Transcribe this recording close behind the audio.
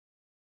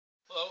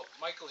Hello,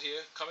 Michael here,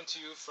 coming to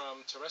you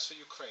from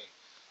Ukraine.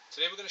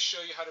 Today we're going to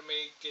show you how to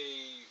make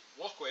a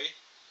walkway,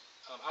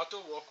 outdoor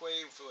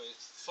walkway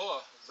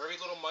for very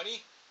little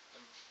money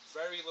and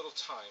very little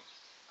time.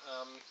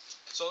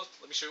 So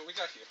let me show you what we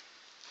got here.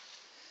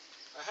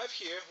 I have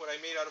here what I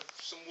made out of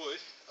some wood,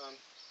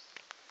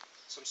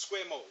 some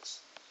square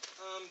molds.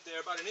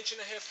 They're about 1.5 inches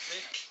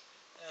thick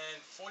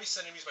and 40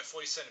 centimeters by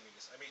 40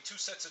 centimeters. I made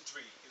two sets of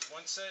three. Here's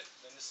one set,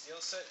 then this is the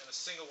other set, and a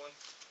single one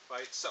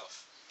by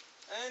itself.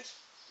 And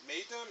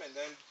made them, and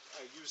then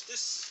I used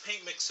this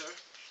paint mixer,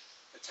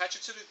 attach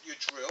it to your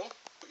drill,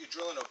 put your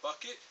drill in a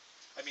bucket,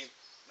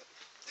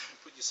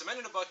 put your cement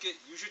in a bucket,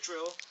 use your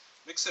drill,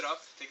 mix it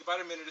up, take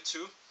about a minute or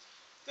two,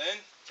 then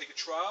take a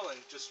trowel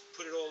and just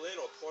put it all in,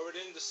 or pour it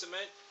in the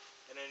cement,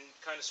 and then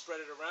kind of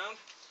spread it around.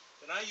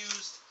 Then I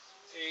used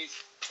a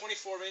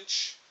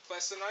 24-inch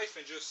plastic knife,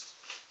 and just,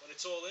 when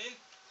it's all in,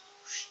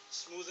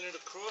 smoothing it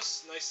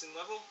across, nice and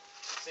level,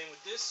 same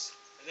with this,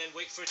 and then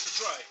wait for it to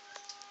dry.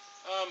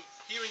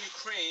 Here in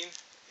Ukraine,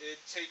 it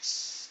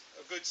takes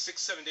a good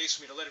 6-7 days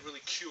for me to let it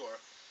really cure.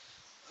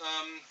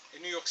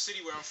 In New York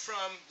City, where I'm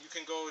from, you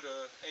can go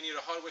to any of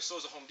the hardware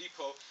stores or Home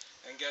Depot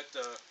and get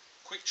the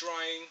quick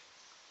drying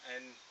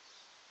and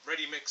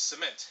ready mix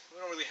cement.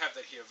 We don't really have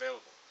that here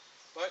available.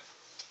 But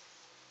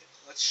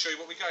let's show you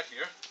what we got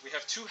here. We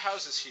have two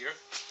houses here,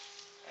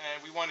 and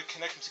we want to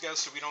connect them together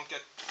so we don't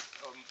get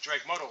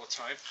drag mud all the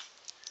time.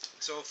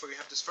 So we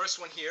have this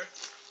first one here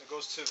that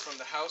goes from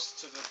the house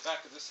to the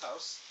back of this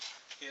house,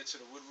 here to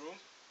the wood room.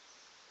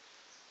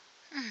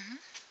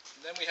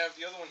 And then we have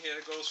the other one here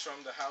that goes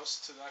from the house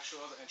to the actual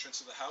other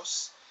entrance of the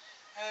house.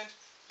 And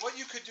what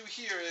you could do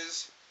here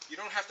is, you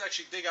don't have to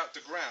actually dig out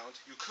the ground.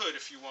 You could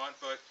if you want,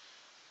 but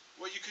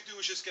what you could do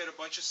is just get a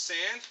bunch of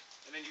sand,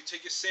 and then you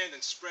take your sand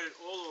and spread it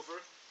all over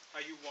how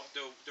you want,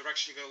 the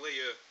direction you're going to lay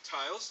your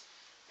tiles.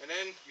 And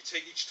then you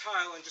take each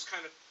tile and just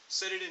kind of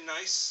set it in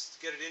nice,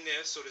 get it in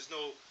there so there's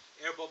no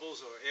air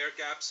bubbles or air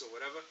gaps or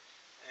whatever.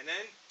 And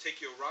then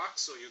take your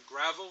rocks or your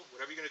gravel,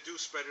 whatever you're going to do,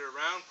 spread it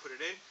around, put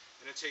it in,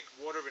 and then take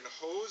water in a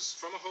hose,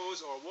 from a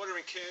hose or a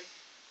watering can,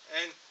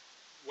 and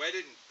wet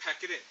it and pack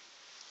it in.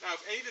 Now,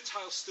 if any of the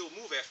tiles still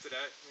move after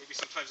that, maybe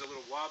sometimes a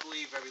little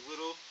wobbly, very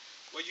little,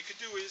 what you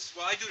could do is,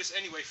 well, I do this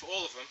anyway for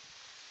all of them,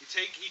 you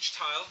take each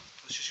tile,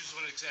 let's just use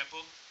one example,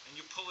 and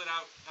you pull it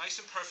out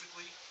nice and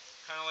perfectly,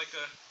 kind of like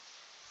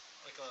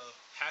a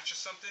hatch or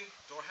something,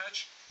 door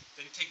hatch.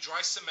 Then you take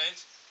dry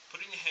cement, put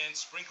it in your hand,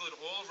 sprinkle it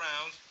all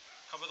around,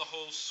 cover the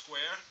whole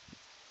square,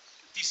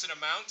 decent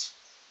amount,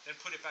 then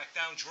put it back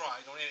down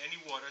dry, don't add any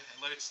water, and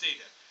let it stay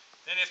there.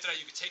 Then after that,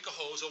 you can take a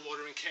hose or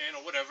watering can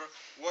or whatever,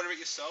 water it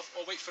yourself,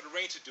 or wait for the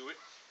rain to do it.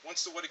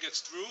 Once the water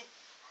gets through,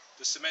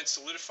 the cement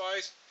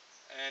solidifies,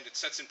 and it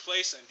sets in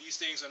place, and these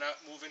things are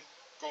not moving,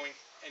 going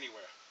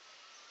anywhere.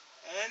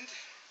 And,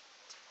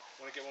 I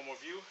want to get one more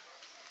view.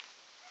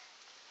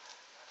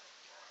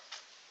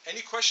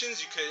 Any questions,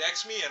 you could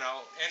ask me, and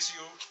I'll answer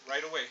you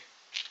right away.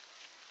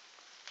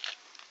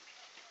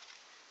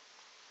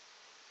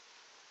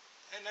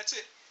 And that's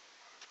it.